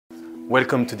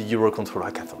Welcome to the EUROCONTROL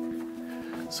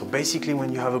Hackathon. So basically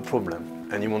when you have a problem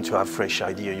and you want to have fresh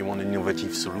idea, you want an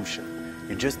innovative solution,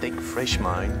 you just take a fresh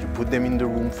mind, you put them in the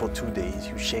room for 2 days,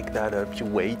 you shake that up, you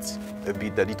wait a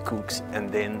bit that it cooks,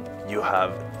 and then you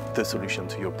have the solution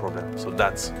to your problem. So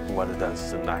that's what it does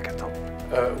is a hackathon.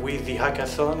 With the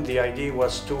hackathon, the idea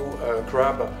was to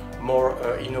grab more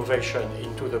innovation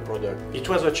into the product. It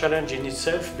was a challenge in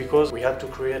itself because we had to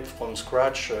create from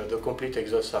scratch the complete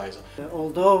exercise.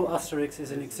 Although ASTERIX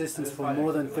is in existence for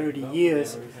more than 30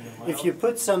 years, if you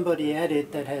put somebody at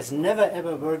it that has never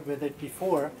ever worked with it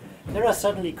before, there are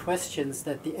suddenly questions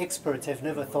that the experts have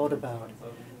never thought about.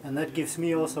 And that gives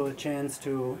me also a chance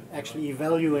to actually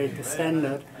evaluate the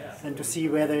standard and to see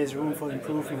where there is room for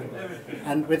improvement.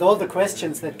 And with all the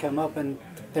questions that come up, and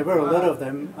there were a lot of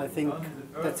them, I think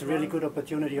that's a really good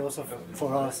opportunity also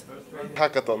for us.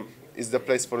 Hackathon is the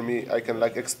place for me. I can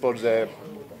explore the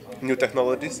new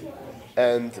technologies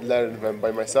and learn them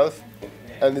by myself.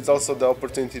 And it's also the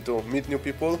opportunity to meet new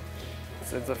people.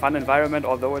 It's a fun environment,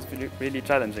 although it's really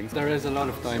challenging. There is a lot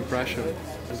of time pressure.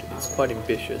 It's quite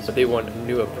ambitious, but they want a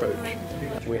new approach.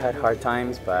 We had hard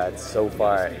times, but so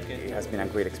far it has been a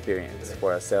great experience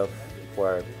for ourselves, for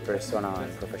our personal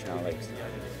and professional lives.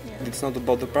 It's not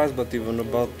about the prize, but even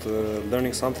about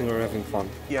learning something or having fun.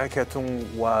 The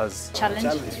hackathon was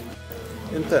challenge.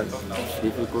 Intense.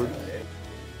 Difficult.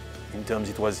 In terms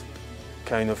it was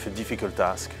kind of a difficult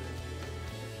task.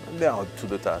 They are up to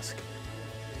the task.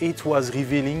 It was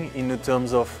revealing in the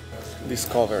terms of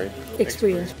Discovery.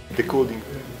 Experience. Decoding.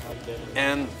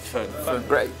 and fun.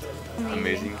 Great.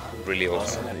 Amazing. Really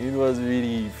awesome. It was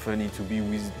really funny to be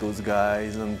with those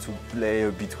guys and to play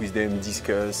a bit with them,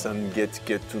 discuss and get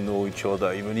to know each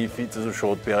other, even if it's a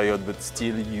short period, but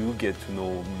still you get to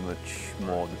know much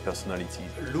more the personality.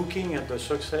 Looking at the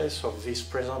success of this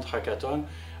present hackathon,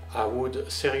 I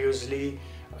would seriously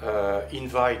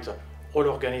invite all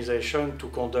organizations to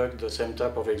conduct the same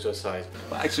type of exercise.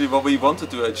 Actually, what we wanted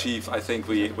to achieve, I think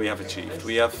we have achieved.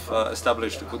 We have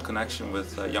established a good connection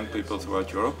with young people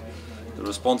throughout Europe. The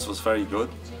response was very good.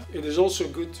 It is also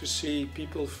good to see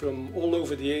people from all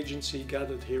over the agency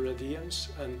gathered here at EAMS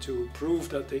and to prove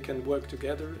that they can work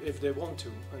together if they want to.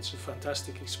 And it's a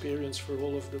fantastic experience for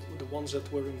all of the ones that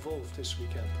were involved this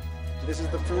weekend. This is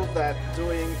the proof that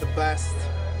doing the best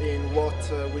in what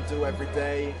we do every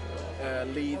day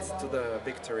leads to the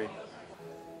victory.